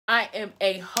I am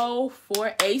a hoe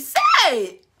for a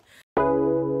set.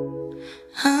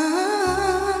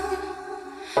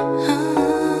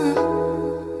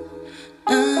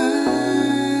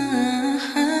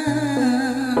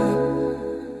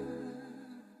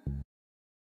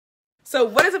 So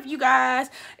what is up, you guys?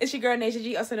 It's your girl Nasia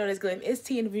G, also known as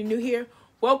glamis.tee, and if you're new here,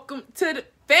 welcome to the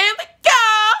family,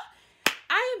 y'all.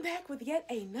 I am back with yet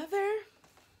another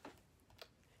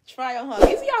try on haul.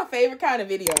 These are y'all favorite kind of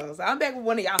videos. I'm back with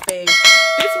one of y'all faves.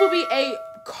 This will be a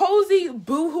cozy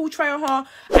Boohoo try on haul.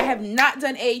 I have not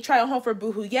done a try on haul for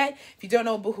Boohoo yet. If you don't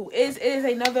know what Boohoo is, it is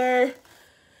another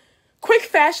quick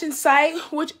fashion site,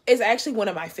 which is actually one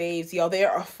of my faves, y'all. They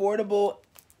are affordable.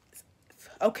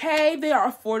 Okay, they are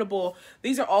affordable.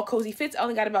 These are all cozy fits. I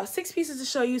only got about 6 pieces to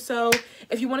show you. So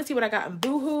if you want to see what I got in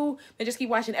Boohoo, then just keep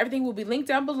watching. Everything will be linked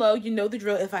down below. You know the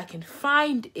drill. If I can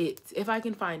find it.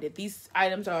 These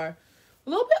items are a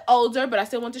little bit older, but I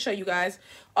still want to show you guys.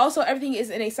 Also, everything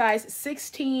is in a size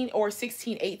 16 or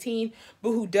 16, 18.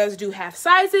 Boohoo does do half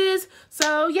sizes.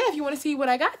 So yeah, if you want to see what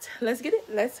I got, let's get it.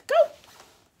 Let's go.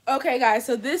 Okay, guys,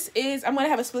 so this is, I'm going to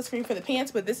have a split screen for the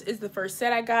pants, but this is the first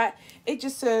set I got. It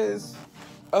just says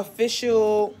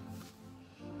official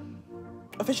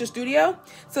studio.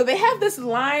 So they have this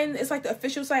line. It's like the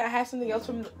official site. I have something else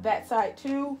from that side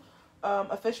too.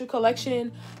 Official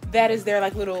collection. That is their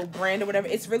like little brand or whatever.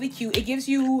 It's really cute. It gives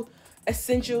you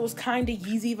essentials, kind of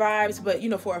Yeezy vibes, but you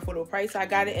know, for affordable price. I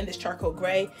got it in this charcoal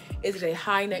gray. It's a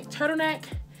high neck turtleneck.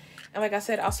 And like I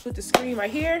said, I'll split the screen right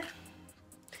here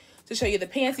to show you the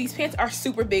pants. These pants are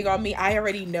super big on me. I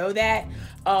already know that.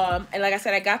 And like I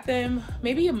said, I got them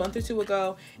maybe a month or 2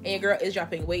 ago, and your girl is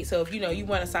dropping weight. So if you know you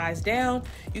want a size down,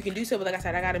 you can do so. But like I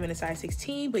said, I got them in a size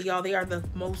 16. But y'all, they are the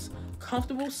most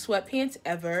comfortable sweatpants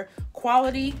ever.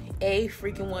 Quality, a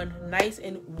freaking one. Nice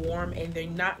and warm, and they're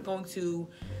not going to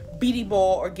beady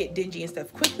ball or get dingy and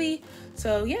stuff quickly.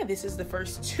 So yeah, this is the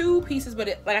first 2 pieces.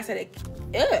 But like I said,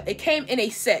 it came in a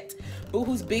set.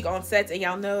 Boohoo's big on sets, and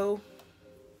y'all know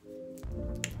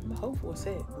I'm a hoe for a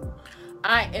set.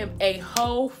 I am a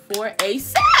hoe for a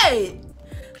set.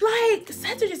 Like,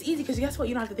 sets are just easy because guess what?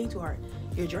 You don't have to think too hard.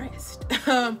 You're dressed.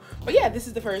 But yeah, this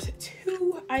is the first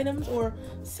 2 items or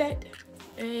set.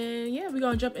 And yeah, we're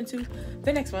gonna jump into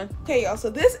the next one. Okay, y'all, so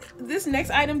this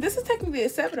next item, this is technically a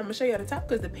set, but I'm gonna show you at the top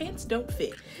because the pants don't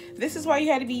fit. This is why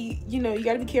you had to be, you know, you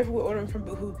gotta be careful with ordering from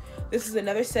Boohoo. This is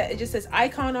another set. It just says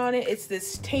icon on it. It's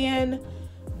this tan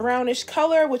brownish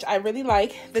color, which I really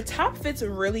like. The top fits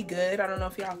really good. I don't know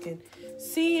if y'all can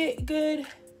see it good,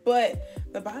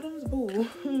 but the bottoms, boo.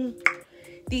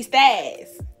 These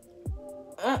thighs.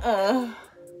 The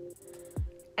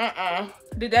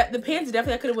pants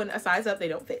definitely, I could have went a size up. They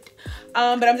don't fit. But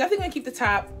I'm definitely gonna keep the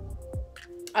top.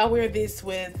 I'll wear this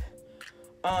with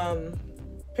pair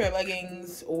of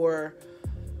leggings or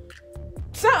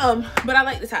something, but I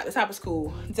like the top. The top is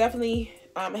cool. Definitely.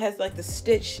 It has like the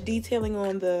stitch detailing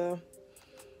on the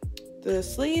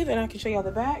sleeve, and I can show y'all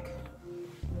the back.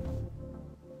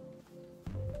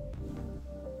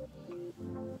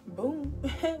 Boom.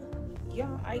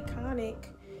 Y'all, iconic.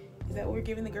 Is that what we're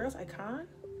giving the girls? Icon?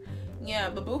 Yeah,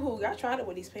 but Boohoo, I tried it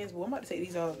with these pants, but I'm about to take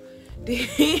these off.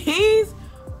 These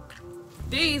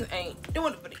ain't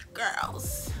doing it for the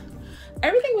girls.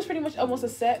 Everything was pretty much almost a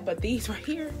set, but these right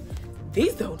here,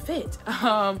 these don't fit.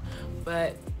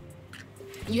 But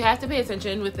you have to pay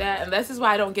attention with that, and this is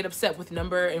why I don't get upset with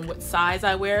number and what size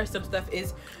I wear. Some stuff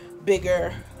is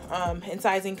bigger in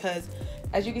sizing, because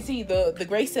as you can see, the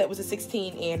gray set was a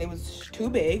 16 and it was too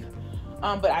big,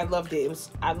 but I loved it.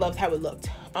 I loved how it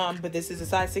looked. But this is a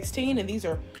size 16 and these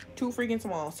are too freaking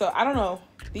small. So I don't know.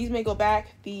 These may go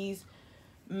back. These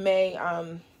may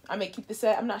I may keep the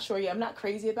set. I'm not sure yet. I'm not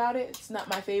crazy about it. It's not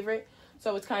my favorite,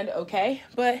 so it's kind of okay.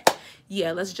 But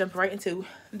yeah, let's jump right into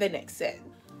the next set.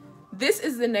 This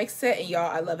is the next set, and y'all,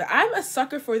 I love it. I'm a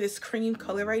sucker for this cream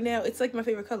color right now. It's like my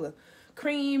favorite color.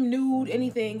 Cream, nude,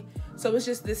 anything. So it's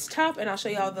just this top, and I'll show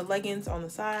y'all the leggings on the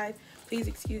side. Please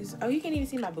excuse. Oh, you can't even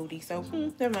see my booty, so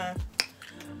never mind.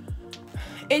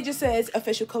 It just says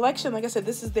official collection. Like I said,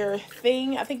 this is their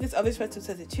thing. I think this other sweatsuit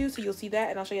says it too, so you'll see that,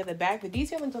 and I'll show you the back. The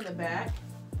detailing's on the back.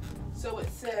 So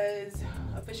it says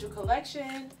official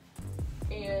collection,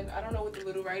 and I don't know what the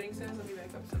little writing says. Let me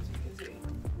back up so you can see.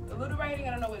 The little writing,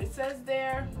 I don't know what it says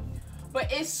there, but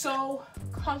it's so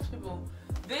comfortable.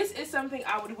 This is something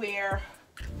I would wear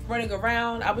running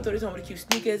around. I would throw this on with cute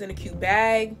sneakers and a cute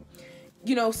bag.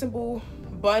 You know, simple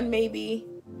bun maybe.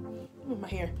 Oh, my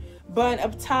hair. Bun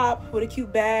up top with a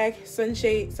cute bag,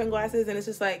 sunshade, sunglasses, and it's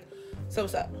just like, so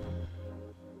what's up?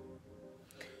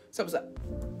 So what's up?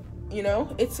 You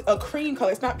know, it's a cream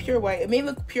color. It's not pure white. It may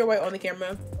look pure white on the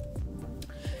camera.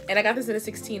 And I got this in a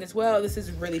 16 as well. This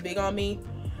is really big on me.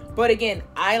 But again,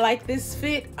 I like this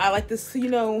fit. I like this, you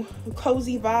know,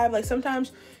 cozy vibe. Like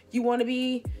sometimes you want to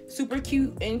be super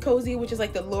cute and cozy, which is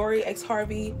like the Lori x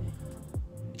Harvey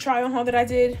try on haul that I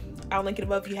did. I'll link it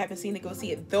above if you haven't seen it, go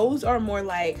see it. Those are more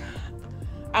like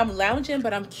I'm lounging,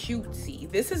 but I'm cutesy.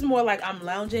 This is more like I'm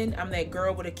lounging. I'm that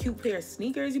girl with a cute pair of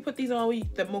sneakers. You put these on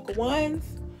with the mocha ones.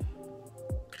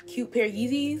 Cute pair of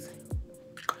Yeezys.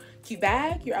 Cute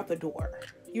bag. You're out the door.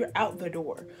 You're out the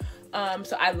door.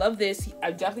 So I love this.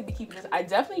 I definitely be keeping this.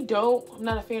 I'm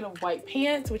not a fan of white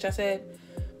pants, which I said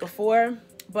before,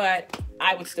 but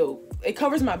I would still, it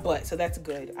covers my butt, so that's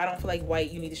good. I don't feel like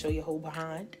white, you need to show your whole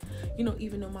behind, you know,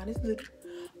 even though mine is little.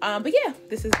 But yeah,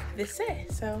 this is this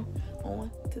set. So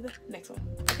on to the next one.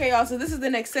 Okay, y'all, so this is the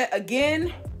next set.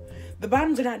 Again, the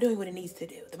bottoms are not doing what it needs to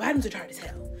do. The bottoms are tight as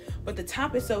hell, but the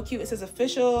top is so cute. It says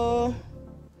official,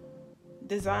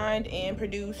 designed and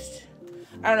produced.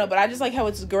 I don't know, but I just like how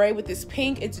it's gray with this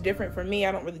pink. It's different for me.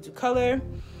 I don't really do color.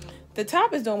 The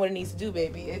top is doing what it needs to do,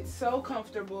 baby. It's so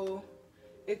comfortable.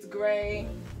 It's gray.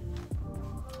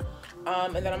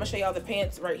 And then I'm gonna show y'all the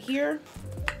pants right here.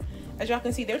 As y'all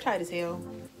can see, they're tight as hell.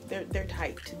 They're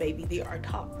tight, baby. They are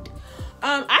tight.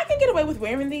 I can get away with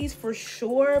wearing these for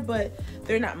sure, but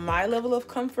they're not my level of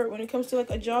comfort when it comes to like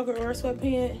a jogger or a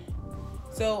sweatpant.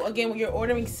 So again, when you're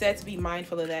ordering sets, be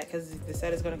mindful of that because the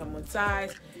set is gonna come one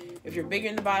size. If you're bigger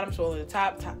in the bottom, smaller in the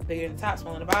top, bigger in the top,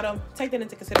 smaller in the bottom, take that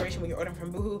into consideration when you're ordering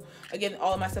from Boohoo. Again,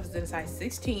 all of my stuff is in a size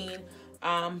 16.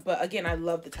 But again, I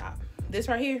love the top. This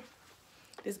right here,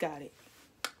 this got it.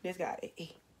 This got it.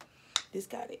 Hey. This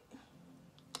got it.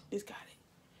 This got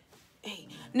it. Hey.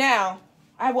 Now,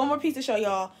 I have one more piece to show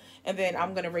y'all, and then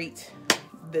I'm gonna rate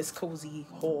this cozy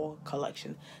haul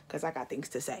collection because I got things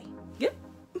to say. Yep.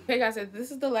 Okay, guys, so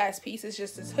this is the last piece. It's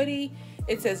just this hoodie.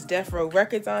 It says Death Row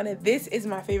Records on it. This is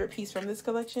my favorite piece from this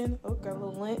collection. Oh, got a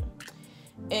little lint.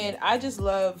 And I just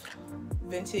love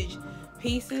vintage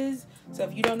pieces. So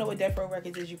if you don't know what Death Row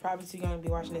Records is, you're probably still going to be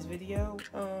watching this video.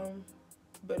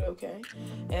 But okay.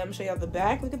 And I'm going to show y'all the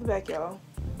back. Look at the back, y'all.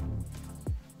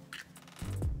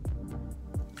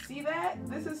 See that?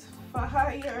 This is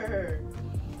fire.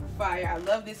 Fire. I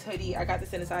love this hoodie. I got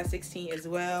this in a size 16 as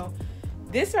well.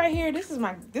 This right here, this is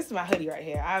my hoodie right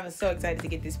here. I was so excited to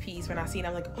get this piece. When I seen it,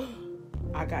 I'm like, oh,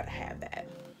 I gotta have that.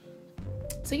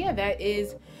 So yeah, that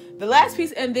is the last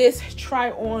piece in this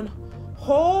try on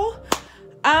haul.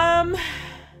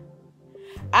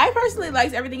 I personally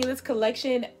liked everything in this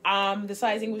collection. The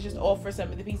sizing was just off for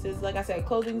some of the pieces. Like I said,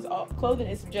 clothing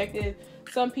is subjective.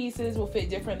 Some pieces will fit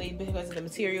differently because of the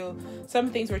material. Some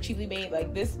things were cheaply made.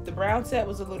 Like this, the brown set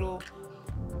was a little,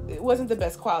 it wasn't the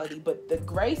best quality, but the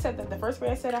gray set, the first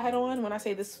gray set I had on, when I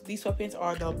say this, these sweatpants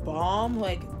are the bomb.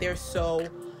 Like they're so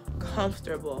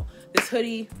comfortable. This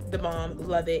hoodie, the bomb,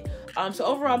 love it. So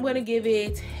overall, I'm gonna give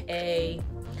it a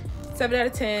 7 out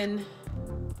of 10.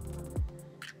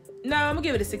 No, I'm gonna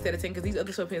give it a 6 out of 10 because these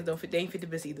other sweatpants don't fit. They ain't fit the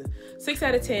best either. 6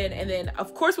 out of 10. And then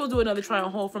of course we'll do another try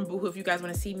on haul from Boohoo. If you guys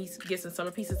want to see me get some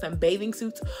summer pieces, some bathing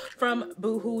suits from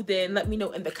Boohoo, then let me know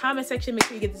in the comment section. Make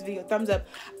sure you give this video a thumbs up.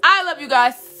 I love you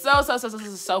guys so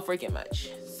freaking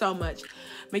much. So much.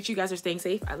 Make sure you guys are staying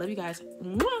safe. I love you guys.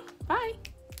 Mwah. Bye.